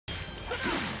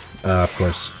Of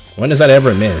course. When does that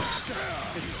ever miss?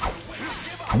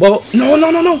 Well,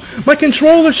 no, my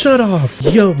controller shut off.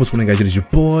 Yo, what's going on, guys? It is your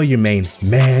boy, your main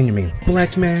man, your main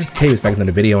black man. Hey, it's back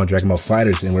another video on Ball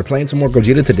FighterZ, and we're playing some more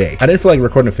Gogeta today. I didn't feel like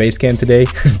recording a face cam today,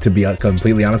 to be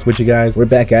completely honest with you guys. We're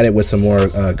back at it with some more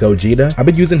Gogeta. I've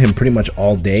been using him pretty much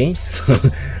all day,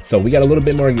 so we got a little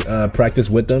bit more practice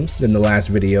with him than the last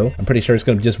video. I'm pretty sure it's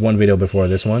gonna be just one video before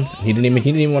this one. He didn't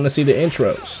even want to see the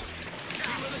intros.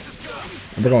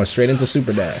 We're going straight into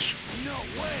Super Dash.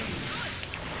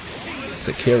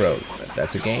 Sekiro,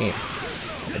 that's a game.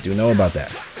 I do know about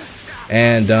that.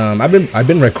 And I've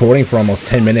been recording for almost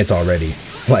 10 minutes already.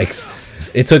 Like,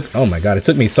 it took, oh my god, it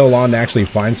took me so long to actually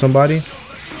find somebody.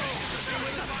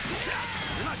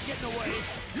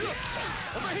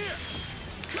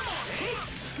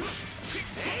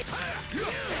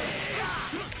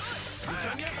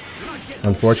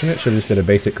 Unfortunate, should have just did a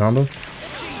basic combo.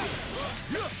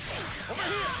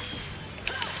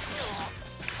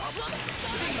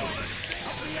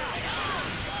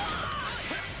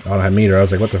 I don't have meter. I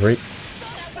was like, what the freak?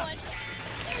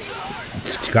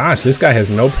 Gosh, this guy has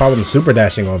no problem super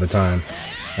dashing all the time.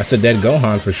 That's a dead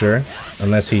Gohan for sure.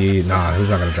 Unless he... Nah, he's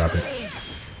not going to drop it.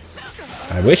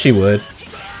 I wish he would.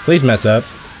 Please mess up.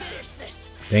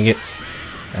 Dang it.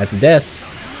 That's death.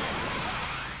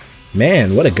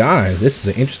 Man, what a guy. This is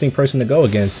an interesting person to go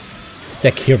against.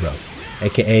 Sekiro,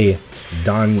 a.k.a.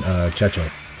 Don Checho.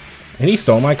 And he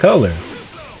stole my color.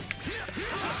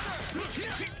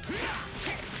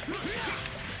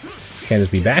 Can't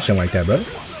just be bashing like that, bro.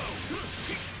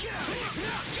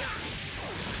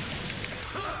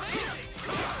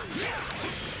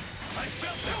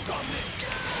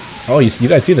 Oh, you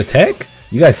guys see the tech?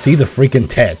 You guys see the freaking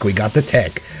tech. We got the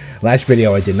tech. Last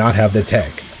video, I did not have the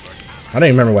tech. I don't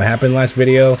even remember what happened last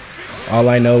video. All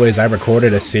I know is I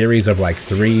recorded a series of like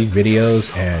 3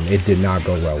 videos, and it did not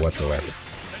go well whatsoever.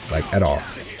 Like, at all.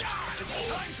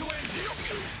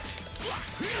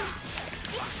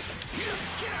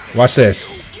 Watch this.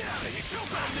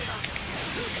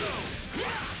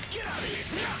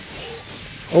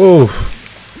 Oh,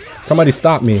 somebody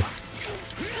stop me.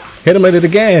 Hit him at it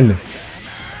again.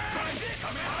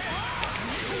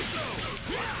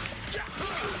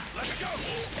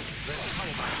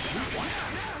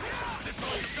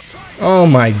 Oh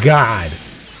my god.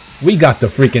 We got the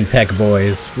freaking tech,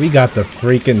 boys. We got the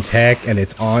freaking tech, and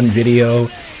it's on video.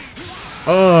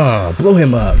 Oh, blow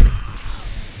him up.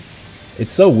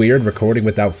 It's so weird recording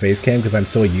without face cam because I'm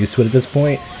so used to it at this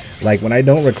point. Like, when I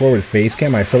don't record with face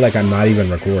cam, I feel like I'm not even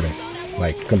recording.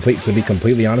 Like, to be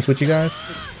completely honest with you guys.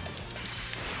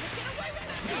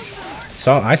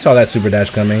 So I saw that super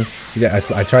dash coming. Yeah,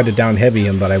 I tried to down heavy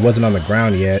him, but I wasn't on the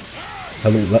ground yet. I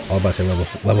was about to say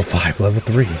level 5, level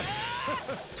 3.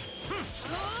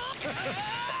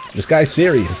 This guy's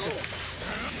serious.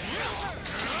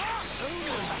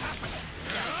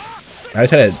 I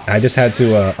just had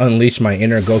to unleash my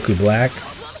inner Goku Black.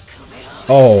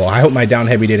 Oh, I hope my down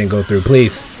heavy didn't go through,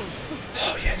 please.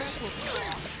 Oh, yes.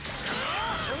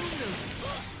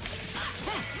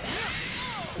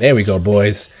 There we go,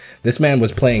 boys. This man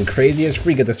was playing crazy as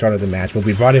freak at the start of the match, but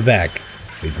we brought it back.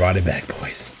 We brought it back,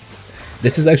 boys.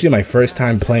 This is actually my first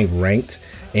time playing ranked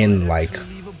in like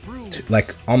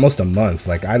almost a month.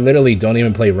 Like, I literally don't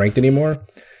even play ranked anymore.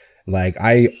 Like,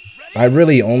 I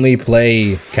really only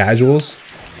play casuals,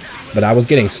 but I was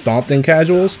getting stomped in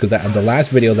casuals because the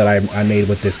last video that I made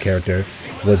with this character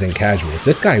was in casuals.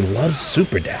 This guy loves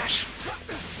super dash.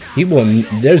 He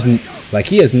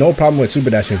has no problem with super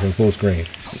dashing from full screen.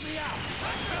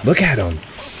 Look at him.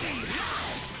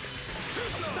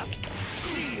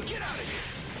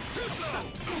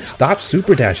 Stop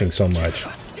super dashing so much.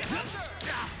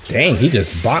 Dang, he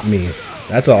just bopped me.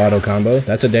 That's an auto combo.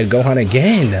 That's a dead Gohan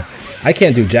again. I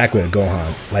can't do jack with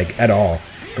Gohan, like, at all.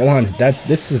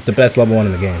 This is the best level 1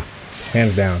 in the game.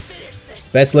 Hands down.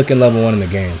 Best looking level 1 in the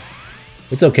game.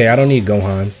 It's okay, I don't need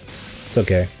Gohan. It's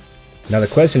okay. Now the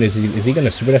question is he going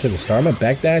to super dash at the start? I'm going to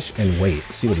backdash and wait.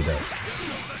 See what he does.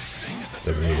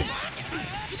 Doesn't need it.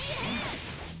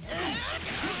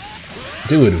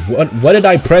 Dude, what did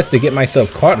I press to get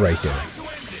myself caught right there?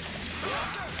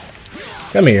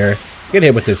 Come here. Get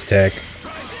hit with this tech.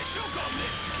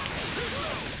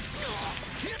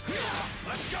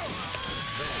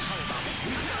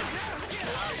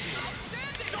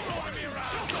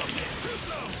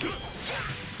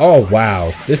 Oh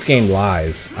wow, this game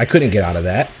lies. I couldn't get out of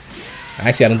that.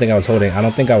 Actually, I don't think I was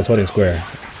holding square.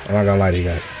 I'm not gonna lie to you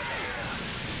guys.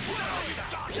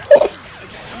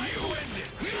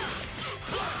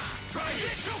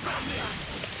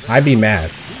 I'd be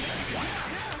mad.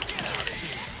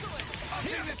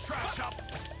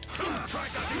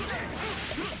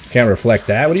 Can't reflect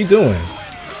that. What are you doing?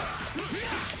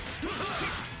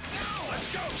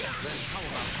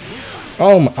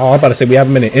 Oh, I'm about to say we have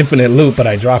him in an infinite loop, but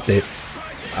I dropped it.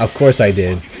 Of course I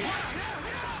did.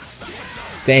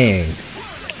 Dang.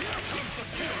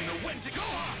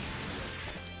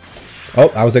 Oh,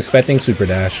 I was expecting Super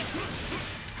Dash.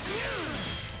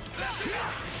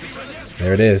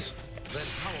 There it is.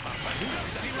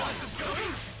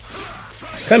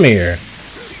 Come here.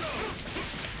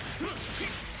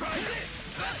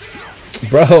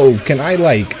 Bro, can I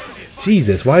like...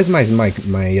 Jesus, why is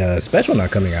my special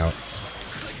not coming out?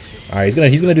 Alright,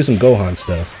 he's gonna do some Gohan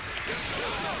stuff.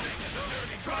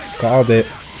 Called it.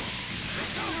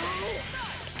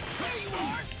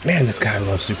 Man, this guy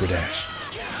loves Super Dash.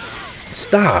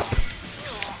 Stop!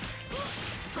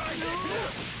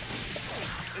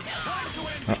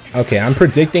 Okay, I'm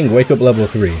predicting Wake Up Level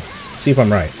 3. See if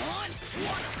I'm right.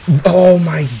 Oh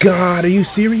my god, are you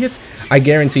serious? I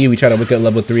guarantee you we tried to Wake Up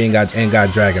Level 3 and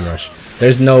got Dragon Rush.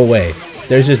 There's no way.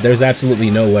 There's absolutely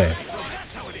no way.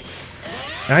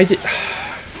 I did.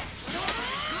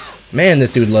 Man,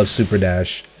 this dude loves Super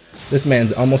Dash. This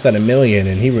man's almost at 1 million,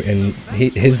 and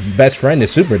his best friend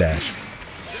is Super Dash.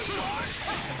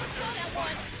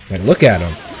 Like, look at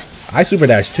him. I Super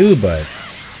Dash too, but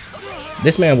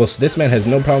this man has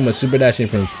no problem with Super Dashing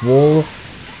from full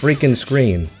freaking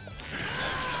screen.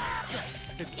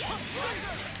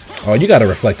 Oh, you gotta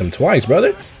reflect him twice,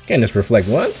 brother. Can't just reflect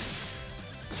once.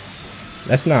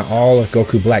 That's not all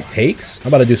Goku Black takes. I'm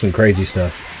about to do some crazy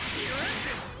stuff.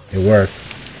 It worked.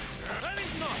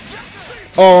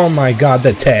 Oh my god,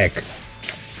 the tech.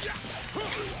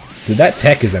 Dude, that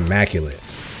tech is immaculate.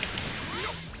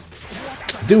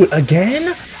 Dude,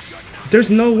 again? There's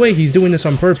no way he's doing this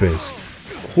on purpose.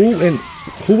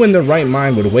 Who in the right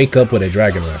mind would wake up with a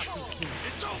Dragon Rush?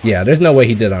 Yeah, there's no way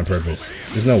he did it on purpose.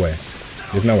 There's no way.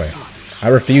 There's no way. I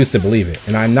refuse to believe it,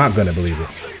 and I'm not gonna believe it.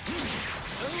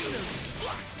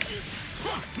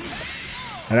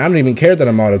 And I don't even care that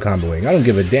I'm auto-comboing. I don't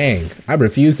give a dang. I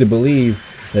refuse to believe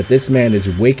that this man is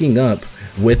waking up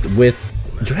with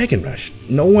Dragon Rush.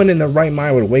 No one in the right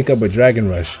mind would wake up with Dragon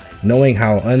Rush knowing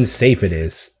how unsafe it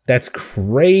is. That's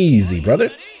crazy, brother.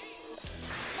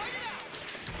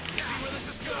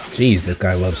 Jeez, this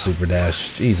guy loves Super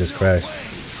Dash. Jesus Christ.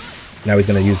 Now he's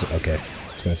going to use... Okay.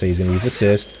 I was going to say he's going to use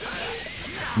assist.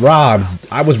 Robbed.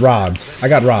 I was robbed. I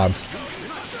got robbed.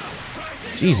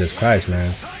 Jesus Christ,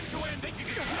 man.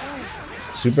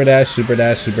 Super Dash, Super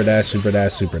Dash, Super Dash, Super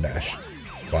Dash, Super Dash.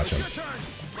 Watch him.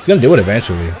 He's going to do it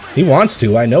eventually. He wants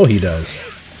to. I know he does.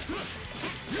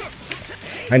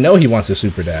 I know he wants a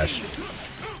Super Dash.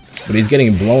 But he's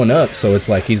getting blown up, so it's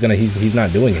like he's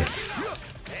not doing it.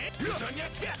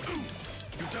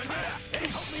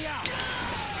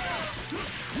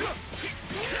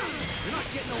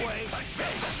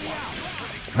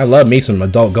 I love me some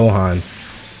Adult Gohan.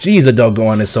 Jeez, Adult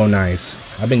Gohan is so nice.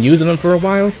 I've been using them for a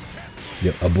while.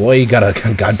 A boy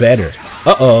got better.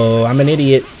 Uh-oh, I'm an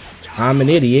idiot. I'm an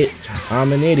idiot.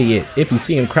 I'm an idiot. If you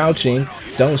see him crouching,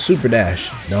 don't Super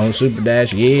Dash. Don't Super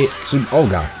Dash. Yeah. Oh,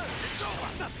 God.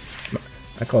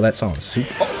 I call that song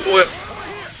Super.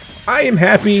 Oh, I am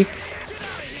happy.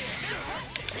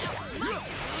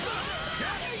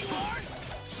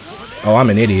 Oh,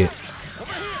 I'm an idiot.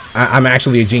 I'm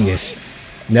actually a genius.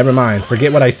 Never mind.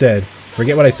 Forget what I said.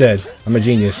 Forget what I said. I'm a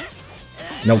genius.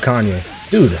 No Kanye.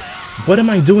 Dude, what am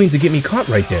I doing to get me caught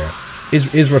right there?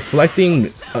 Is reflecting...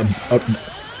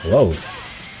 whoa.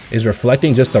 Is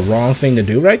reflecting just the wrong thing to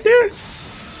do right there?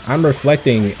 I'm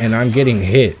reflecting and I'm getting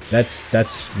hit.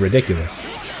 That's ridiculous.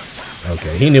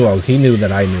 Okay, he knew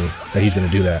that I knew that he's gonna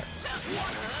do that.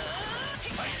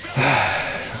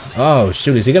 Oh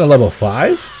shoot, is he gonna level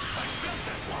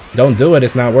 5? Don't do it,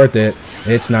 it's not worth it.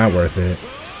 It's not worth it.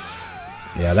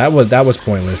 Yeah, that was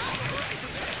pointless.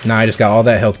 Nah, I just got all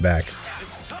that health back.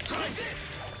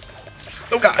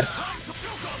 Oh god.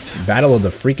 Battle of the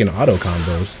freaking auto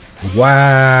combos.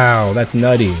 Wow, that's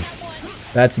nutty.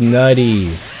 That's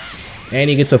nutty. And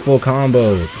he gets a full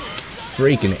combo.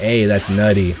 Freaking A, that's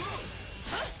nutty.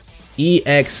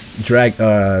 EX drag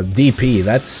DP,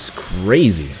 that's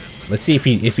crazy. Let's see if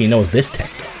he knows this tech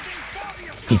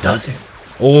though. He doesn't.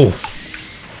 Oh.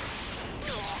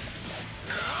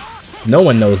 No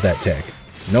one knows that tech.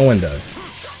 No one does.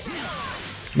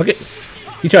 Look at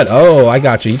he tried. Oh, I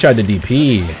got you. He tried to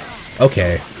DP.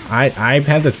 Okay. I've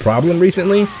had this problem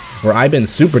recently where I've been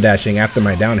super dashing after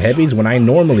my down heavies when I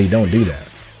normally don't do that.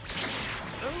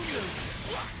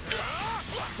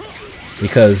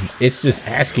 Because it's just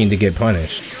asking to get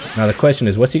punished. Now the question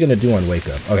is, what's he gonna do on wake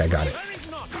up? Okay, I got it.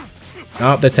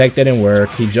 Oh, the tech didn't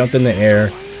work. He jumped in the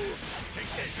air.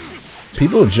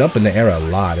 People jump in the air a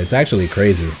lot. It's actually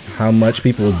crazy how much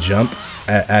people jump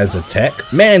as a tech.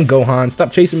 Man, Gohan,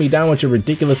 stop chasing me down with your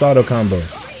ridiculous auto combo.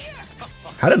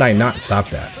 How did I not stop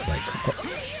that? Like,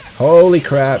 holy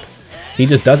crap. He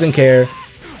just doesn't care.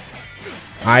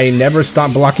 I never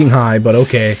stop blocking high, but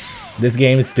okay. This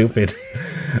game is stupid.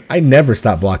 I never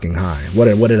stop blocking high. What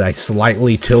did I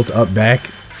slightly tilt up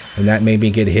back and that made me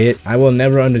get hit? I will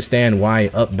never understand why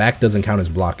up back doesn't count as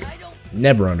blocking.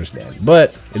 Never understand,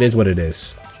 but it is what it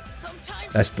is.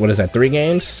 That's, what is that, 3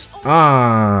 games?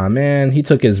 Ah, man, he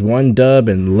took his 1 dub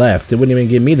and left. It wouldn't even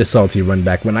give me the salty run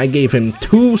back when I gave him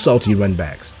 2 salty run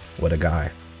backs. What a guy.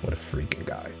 What a freaking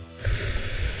guy.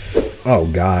 Oh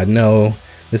god, no.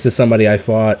 This is somebody I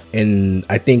fought in,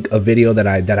 I think, a video that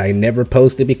I never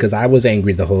posted because I was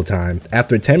angry the whole time.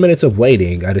 After 10 minutes of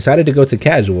waiting, I decided to go to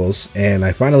casuals and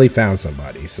I finally found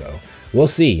somebody, so we'll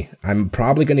see. I'm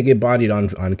probably going to get bodied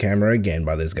on camera again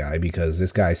by this guy because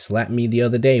this guy slapped me the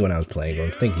other day when I was playing, or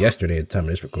I think yesterday at the time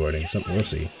of this recording. Something, we'll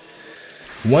see.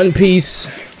 One Piece.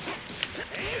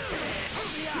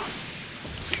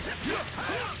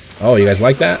 Oh, you guys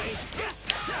like that?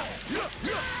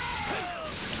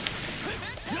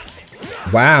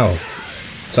 Wow.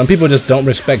 Some people just don't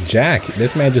respect Jack.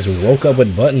 This man just woke up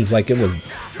with buttons like there was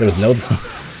no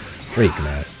freak,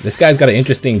 man. This guy's got an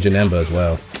interesting Janemba as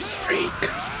well.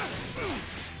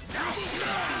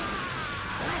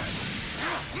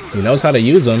 He knows how to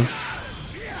use them.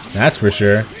 That's for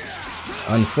sure.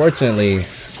 Unfortunately,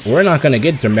 we're not going to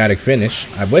get dramatic finish.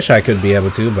 I wish I could be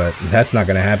able to, but that's not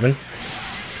going to happen.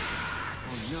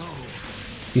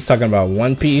 He's talking about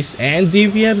One Piece and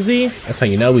DBFZ. That's how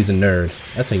you know he's a nerd.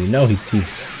 That's how you know he's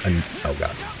oh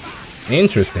god.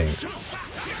 Interesting.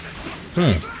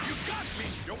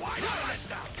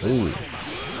 Ooh.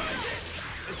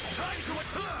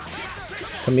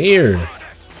 Come here.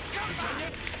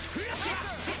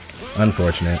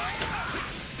 Unfortunate.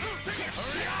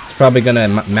 It's probably gonna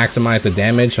maximize the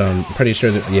damage. I'm pretty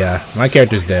sure that, yeah, my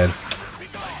character's dead.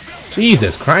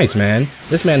 Jesus Christ, man.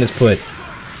 This man has put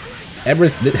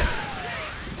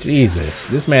Jesus,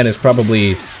 this man has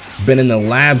probably been in the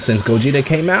lab since Gogeta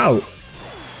came out.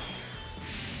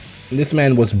 This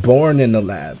man was born in the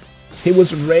lab. He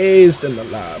was raised in the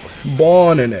lab.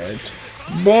 Born in it.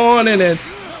 Born in it.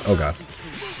 Oh god.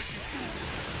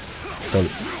 So,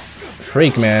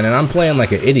 freak, man, and I'm playing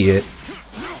like an idiot.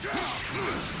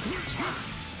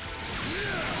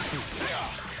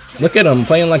 Look at him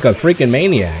playing like a freaking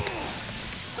maniac.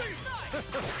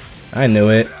 I knew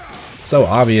it. So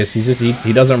obvious. He's just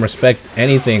he doesn't respect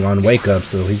anything on wake up,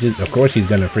 so he's just, of course he's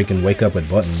gonna freaking wake up with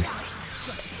buttons.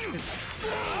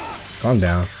 Calm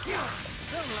down.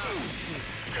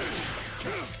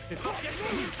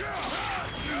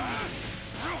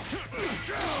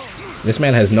 This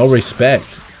man has no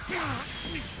respect.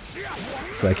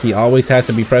 It's like he always has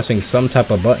to be pressing some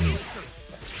type of button.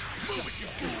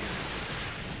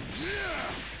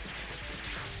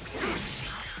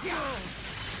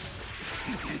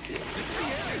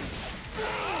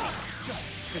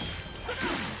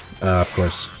 Of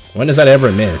course. When does that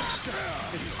ever miss?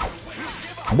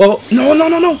 Well, no, no,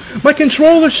 no, no! My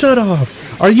controller shut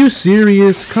off! Are you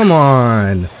serious? Come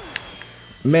on.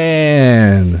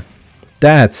 Man.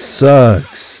 That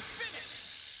sucks.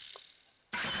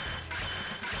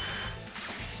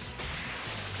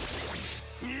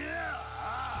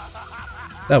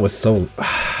 That was so...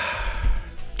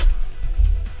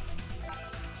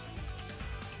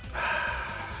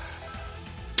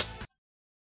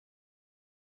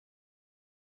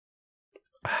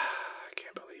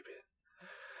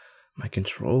 My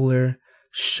controller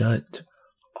shut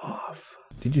off.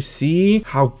 Did you see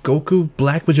how Goku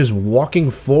Black was just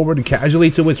walking forward casually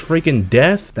to his freaking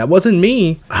death? That wasn't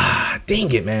me. Ah,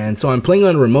 dang it, man. So I'm playing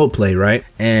on remote play, right?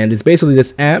 And it's basically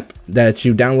this app that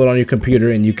you download on your computer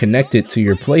and you connect it to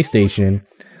your PlayStation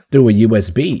through a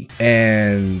USB.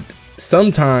 And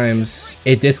sometimes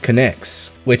it disconnects,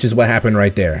 which is what happened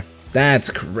right there. That's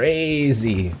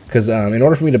crazy, because in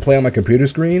order for me to play on my computer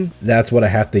screen, that's what I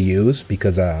have to use,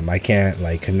 because I can't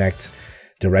like connect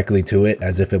directly to it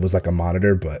as if it was like a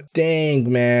monitor. But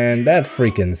dang, man, that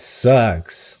freaking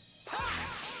sucks.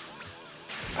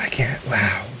 I can't.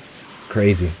 Wow,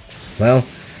 crazy. Well,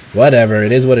 whatever,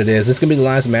 it is what it is. This is gonna be the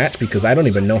last match because I don't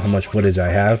even know how much footage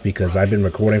I have, because I've been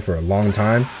recording for a long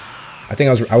time. I think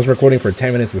I was recording for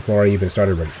 10 minutes before I even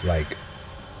started, like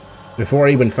before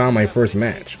I even found my first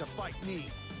match.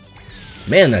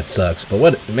 Man, that sucks. But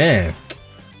what, man?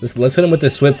 Let's hit him with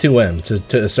this Swift 2M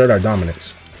to assert our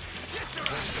dominance.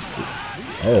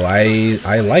 Oh,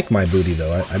 I like my booty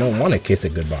though. I don't want to kiss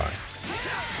it goodbye.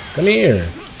 Come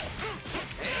here.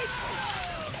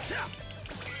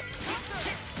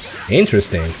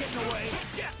 Interesting.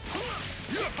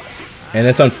 And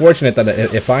it's unfortunate that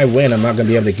if I win, I'm not going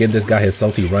to be able to give this guy his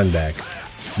salty run back.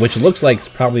 Which looks like it's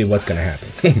probably what's going to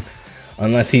happen.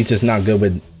 Unless he's just not good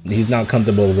with... He's not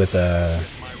comfortable with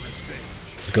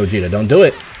Gogeta. Don't do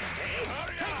it.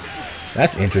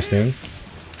 That's interesting.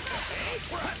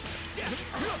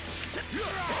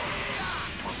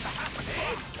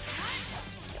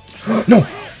 No!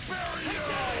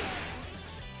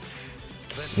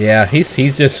 Yeah, he's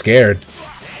just scared.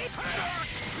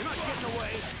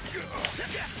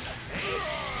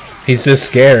 He's just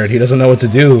scared. He doesn't know what to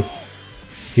do.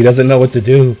 He doesn't know what to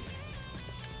do.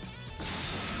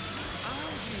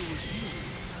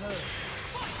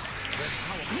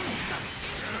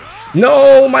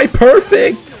 No, my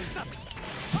perfect!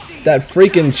 That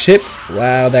freaking chipped.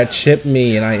 Wow, that chipped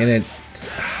me, and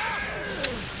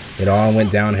it all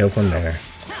went downhill from there.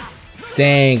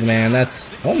 Dang, man,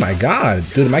 that's... Oh my god.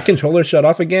 Dude, my controller shut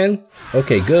off again?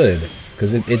 Okay, good.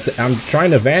 Because it's... I'm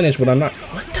trying to vanish, but I'm not...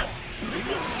 What the...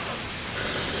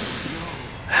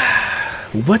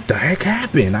 What the heck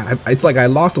happened? It's like I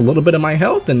lost a little bit of my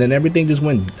health, and then everything just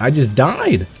went... I just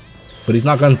died. But he's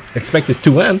not going to expect this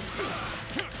 2M.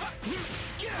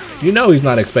 You know he's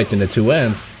not expecting the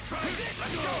 2M.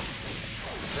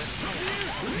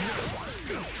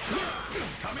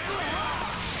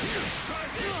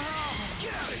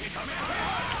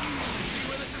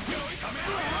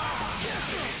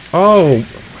 Oh,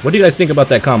 what do you guys think about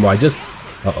that combo? I just...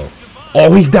 Uh-oh.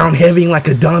 Oh, he's down heavying like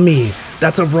a dummy.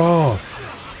 That's a raw.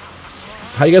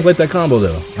 How you guys like that combo,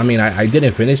 though? I mean, I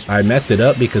didn't finish. I messed it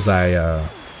up because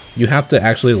you have to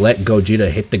actually let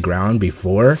Gogeta hit the ground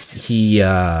before he...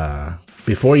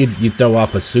 before you throw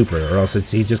off a super, or else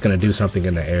he's just going to do something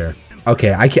in the air.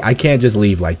 Okay, I can't just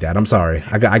leave like that. I'm sorry.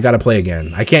 I got to play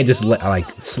again. I can't just let... Like,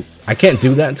 I can't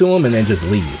do that to him and then just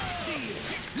leave.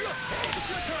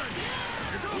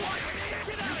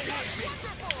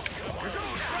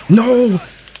 No!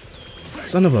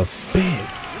 Son of a bitch.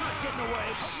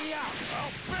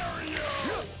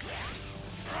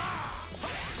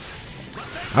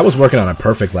 I was working on a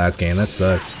perfect last game. That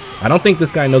sucks. I don't think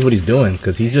this guy knows what he's doing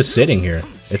because he's just sitting here.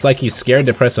 It's like he's scared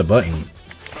to press a button.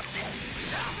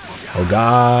 Oh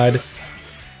god.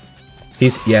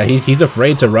 He's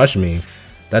afraid to rush me.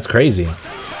 That's crazy.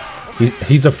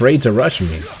 He's afraid to rush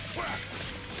me.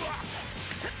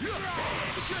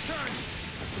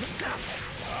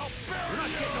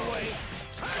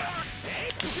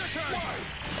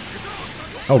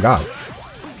 Oh god.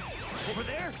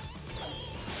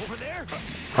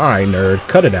 Alright, nerd.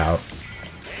 Cut it out.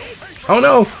 Oh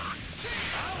no!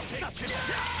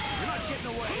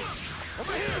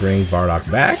 Bring Bardock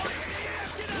back.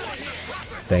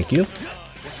 Thank you.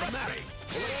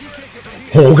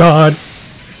 Oh god!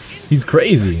 He's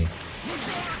crazy.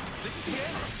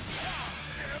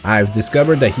 I've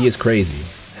discovered that he is crazy.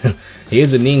 He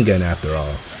is a Ningen after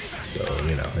all. So,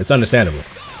 you know, it's understandable.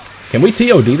 Can we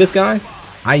TOD this guy?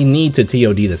 I need to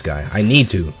TOD this guy. I need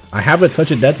to. I have a touch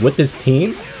of death with this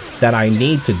team that I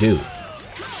need to do.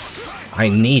 I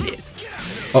need it.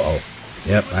 Uh-oh.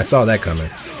 Yep, I saw that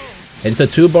coming. It's a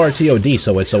 2-bar TOD,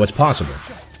 so it's possible.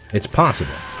 It's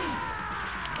possible.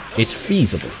 It's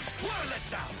feasible.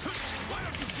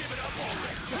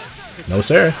 No,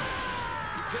 sir.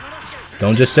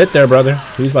 Don't just sit there, brother.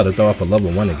 He's about to throw off a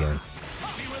level 1 again.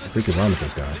 What the freak is wrong with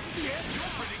this guy?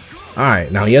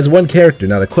 Alright, now he has one character.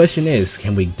 Now the question is,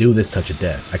 can we do this touch of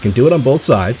death? I can do it on both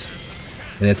sides,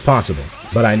 and it's possible.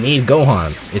 But I need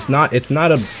Gohan. It's not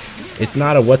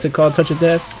a what's it called touch of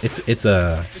death? It's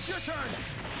a...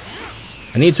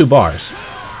 I need 2 bars.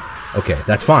 Okay,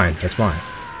 that's fine. That's fine.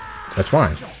 That's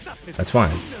fine. That's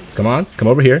fine. Come on, come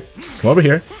over here. Come over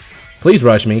here. Please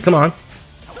rush me. Come on.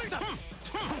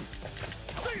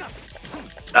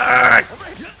 Ah!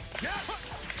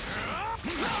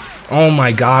 Oh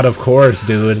my god, of course,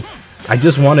 dude. I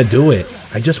just want to do it.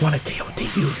 I just want to TOD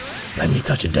you. Let me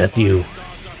touch a death you.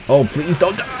 Oh, please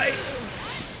don't die.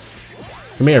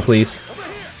 Come here, please.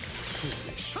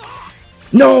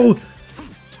 No!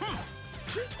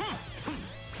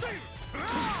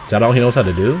 Is that all he knows how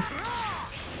to do?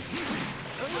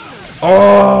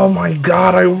 Oh my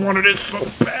god, I wanted it so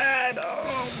bad.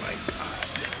 Oh my god.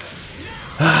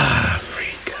 Ah,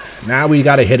 freak. Now we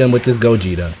gotta hit him with this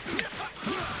Gogeta.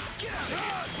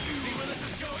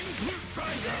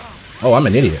 Oh, I'm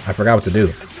an idiot. I forgot what to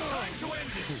do.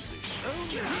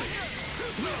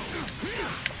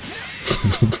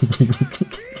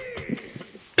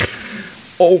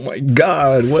 Oh my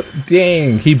god, what?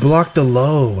 Dang, he blocked the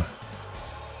low.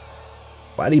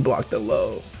 Why'd he block the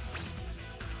low?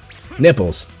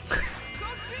 Nipples.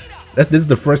 This is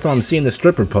the first time I'm seeing the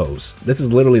stripper pose. This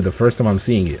is literally the first time I'm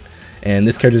seeing it. And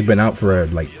this character's been out for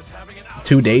like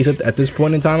 2 days at this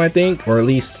point in time, I think, or at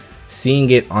least seeing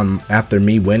it on after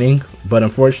me winning. But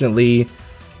unfortunately,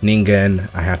 Ningen,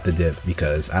 I have to dip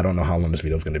because I don't know how long this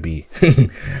video is going to be.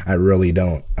 I really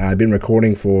don't. I've been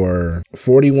recording for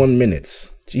 41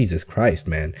 minutes. Jesus Christ,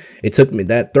 man. It took me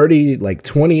that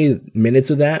 20 minutes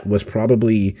of that was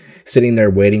probably sitting there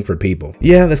waiting for people.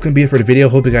 Yeah, that's going to be it for the video.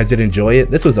 Hope you guys did enjoy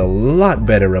it. This was a lot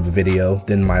better of a video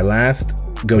than my last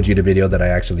Gogeta video that I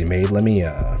actually made. Let me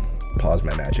pause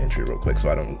my match entry real quick so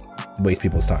I don't waste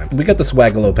people's time. We got the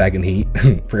Swagalo pack in heat.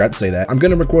 Forgot to say that. I'm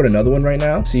gonna record another one right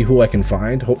now, see who I can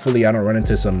find. Hopefully I don't run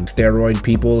into some steroid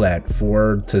people at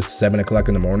 4 to 7 o'clock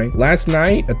in the morning. Last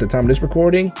night, at the time of this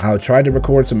recording, I tried to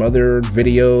record some other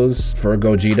videos for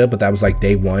Gogeta, but that was like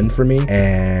day 1 for me,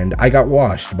 and I got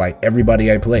washed by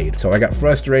everybody I played. So I got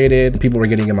frustrated, people were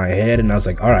getting in my head, and I was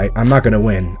like, all right, I'm not gonna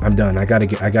win. I'm done. I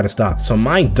gotta stop. So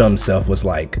my dumb self was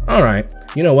like, all right,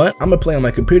 you know what? I'm gonna play on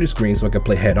my computer screen so I can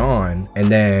play head on, and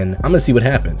then I'm gonna see what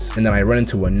happens. And then I run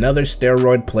into another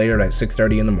steroid player at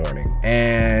 6:30 in the morning.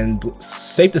 And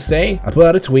safe to say, I put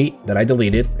out a tweet that I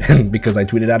deleted because I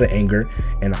tweeted out of anger,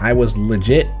 and I was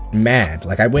legit mad.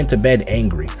 Like, I went to bed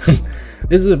angry.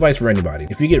 This is advice for anybody.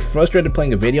 If you get frustrated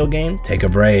playing a video game, take a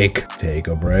break. Take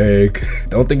a break.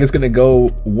 Don't think it's gonna go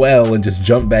well and just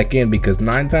jump back in, because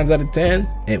 9 times out of 10,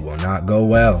 it will not go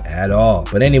well at all.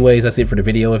 But anyways, that's it for the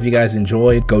video. If you guys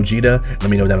enjoyed Gogeta, let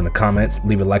me know down in the comments.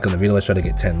 Leave a like on the video. Let's try to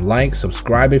get 10 likes.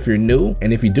 Subscribe if you're new.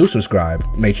 And if you do subscribe,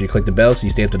 make sure you click the bell so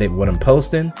you stay up to date with what I'm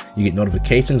posting. You get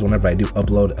notifications whenever I do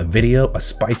upload a video, a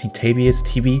spicy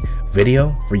TaviusTV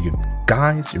video for you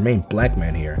guys, your main black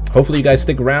man here. Hopefully you guys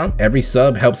stick around. Every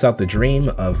sub helps out the dream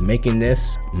of making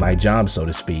this my job, so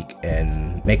to speak,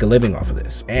 and make a living off of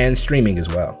this, and streaming as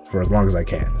well for as long as I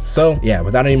can. So yeah,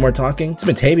 without any more talking, it's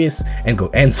been Tavius and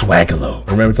Swagalo.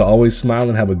 Remember to always smile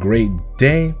and have a great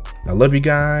day. I love you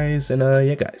guys, and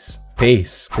yeah guys,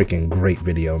 peace. Freaking great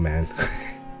video, man.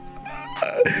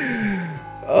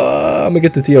 I'm gonna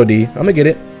get the TOD. I'm gonna get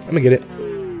it.